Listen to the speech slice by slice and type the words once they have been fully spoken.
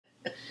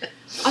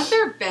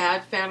there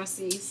bad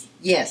fantasies?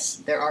 Yes,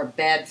 there are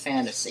bad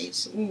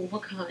fantasies. Ooh,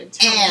 what kind?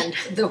 And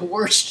the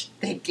worse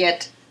they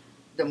get,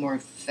 the more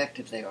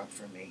effective they are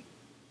for me.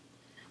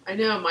 I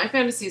know, my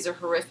fantasies are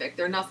horrific.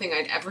 They're nothing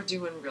I'd ever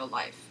do in real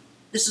life.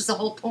 This is the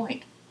whole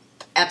point.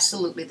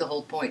 Absolutely the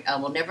whole point. I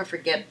will never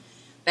forget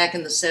back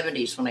in the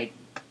 70s when I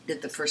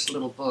did the first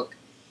little book,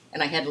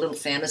 and I had little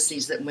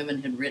fantasies that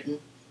women had written.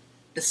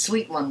 The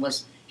sweet one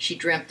was she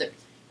dreamt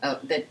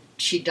that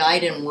she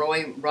died in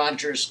Roy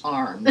Rogers'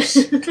 arms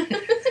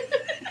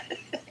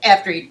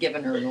after he'd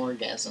given her an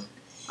orgasm.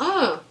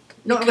 Oh,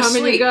 no, it was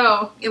sweet.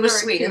 Go. It was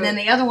Very sweet. cute. And then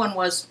the other one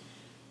was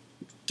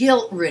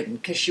guilt-ridden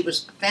because she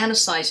was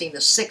fantasizing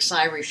the 6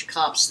 Irish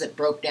cops that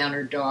broke down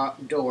her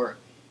door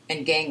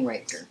and gang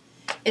raped her.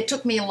 It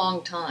took me a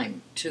long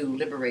time to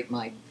liberate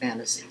my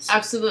fantasies.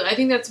 Absolutely. I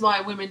think that's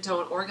why women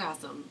don't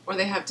orgasm or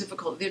they have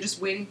difficulty. They're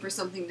just waiting for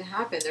something to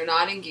happen. They're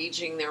not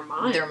engaging their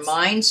minds. Their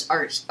minds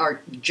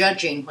are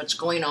judging what's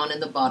going on in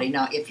the body.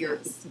 Now, if you're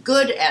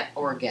good at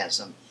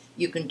orgasm,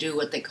 you can do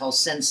what they call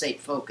sensate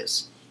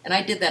focus. And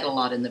I did that a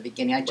lot in the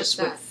beginning. I just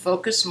would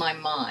focus my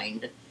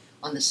mind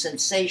on the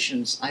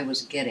sensations I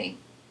was getting.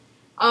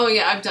 Oh,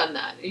 yeah, I've done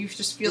that. You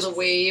just feel the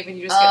wave and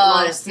you just get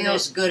lost in it. It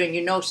feels good, and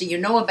you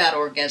know about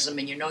orgasm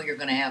and you know you're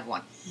going to have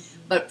one.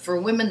 Mm-hmm. But for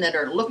women that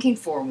are looking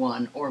for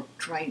one or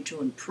trying to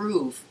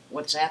improve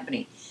what's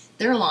happening,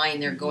 they're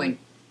lying there going,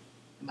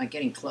 am I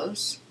getting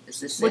close? Is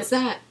this What's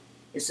that?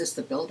 Is this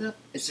the buildup?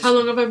 How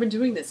long have I been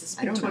doing this? It's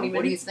been I don't 20 know. minutes.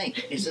 What do you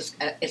think?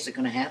 Is it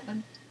going to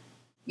happen?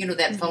 You know,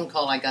 that phone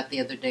call I got the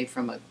other day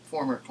from a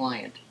former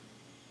client,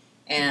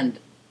 and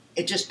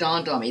it just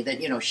dawned on me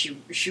that, you know, she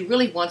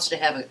really wants to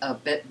have a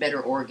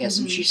better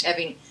orgasm. Mm-hmm. She's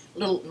having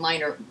little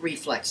minor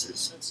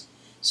reflexes.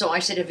 So I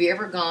said, have you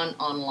ever gone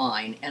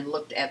online and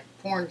looked at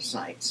porn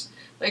sites?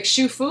 Like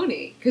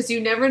Shufuni, because you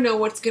never know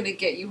what's going to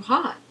get you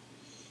hot.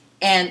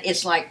 And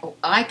it's like,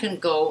 I can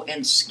go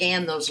and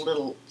scan those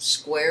little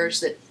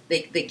squares that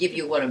they give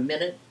you, what, a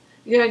minute?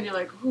 Yeah, and you're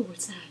like, ooh,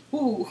 what's that?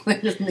 Ooh,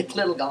 and then the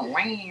clip will go,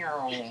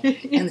 wow.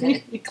 And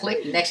then it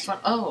click, next one,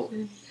 oh.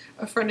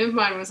 A friend of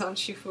mine was on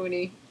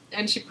Shufuni.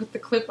 And she put the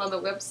clip on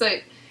the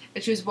website,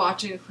 and she was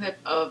watching a clip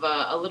of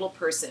a little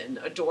person,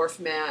 a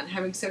dwarf man,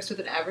 having sex with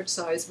an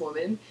average-sized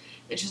woman.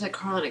 And she's like,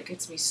 Carlin, it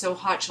gets me so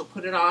hot. She'll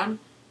put it on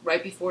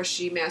right before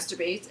she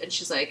masturbates, and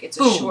she's like, it's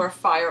a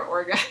surefire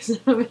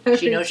orgasm.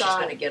 She knows she's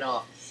going to get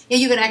off. Yeah,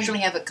 you could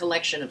actually have a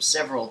collection of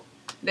several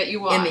that you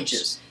watch.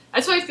 Images.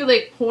 That's why I feel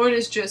like porn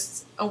is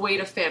just a way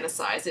to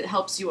fantasize. It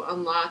helps you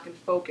unlock and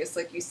focus,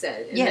 like you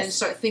said, and then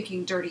start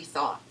thinking dirty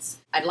thoughts.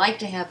 I'd like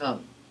to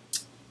have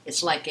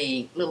it's like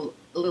a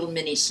little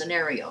mini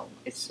scenario.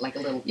 It's like a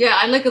little... Yeah,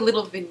 I like a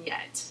little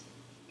vignette.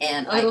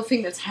 And a little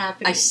thing that's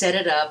happening. I set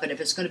it up, and if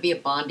it's going to be a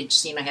bondage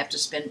scene, I have to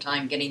spend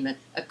time getting the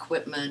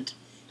equipment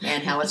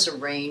and how it's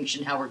arranged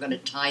and how we're going to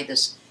tie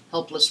this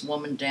helpless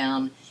woman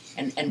down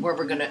and where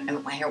we're going to...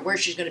 and where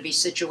she's going to be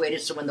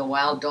situated so when the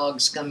wild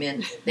dogs come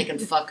in, they can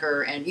fuck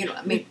her and, you know,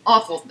 I mean,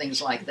 awful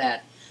things like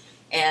that.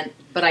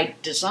 But I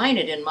design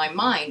it in my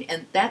mind,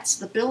 and that's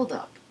the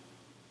build-up.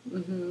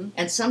 Mm-hmm.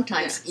 And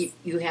sometimes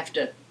you have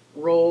to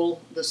roll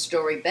the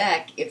story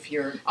back if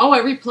you're... Oh, I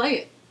replay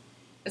it.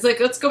 It's like,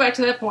 let's go back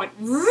to that point.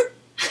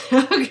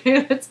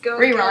 Okay, let's go.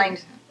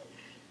 Rewind.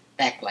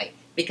 Backlight.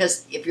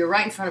 Because if you're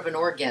right in front of an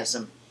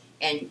orgasm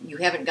and you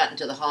haven't gotten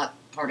to the hot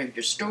part of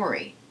your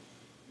story,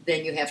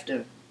 then you have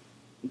to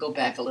go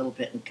back a little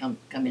bit and come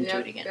into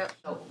it again. Yep.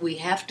 So we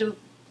have to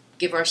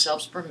give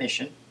ourselves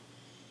permission.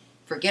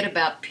 Forget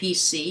about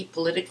PC,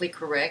 politically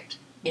correct,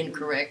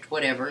 incorrect,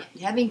 whatever.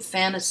 Having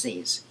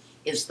fantasies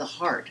is the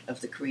heart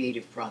of the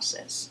creative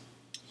process.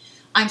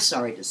 I'm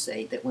sorry to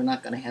say that we're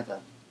not going to have a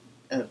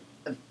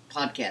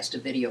podcast, a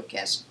video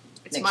cast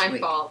it's next my week.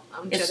 Fault.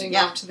 I'm jetting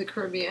off to the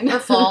Caribbean. Her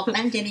fault.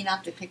 I'm jetting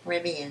off to the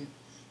Caribbean.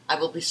 I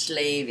will be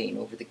slaving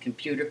over the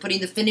computer,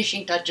 putting the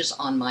finishing touches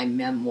on my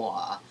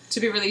memoir. To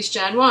be released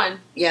Jan 1.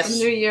 Yes. For the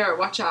new year.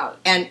 Watch out.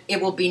 And it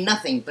will be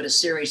nothing but a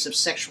series of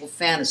sexual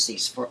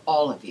fantasies for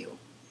all of you.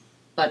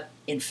 But,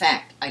 in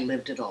fact, I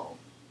lived it all.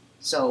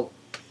 So,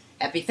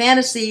 happy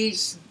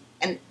fantasies,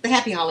 and the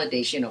happy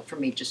holidays, you know, for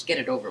me, just get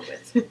it over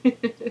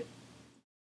with.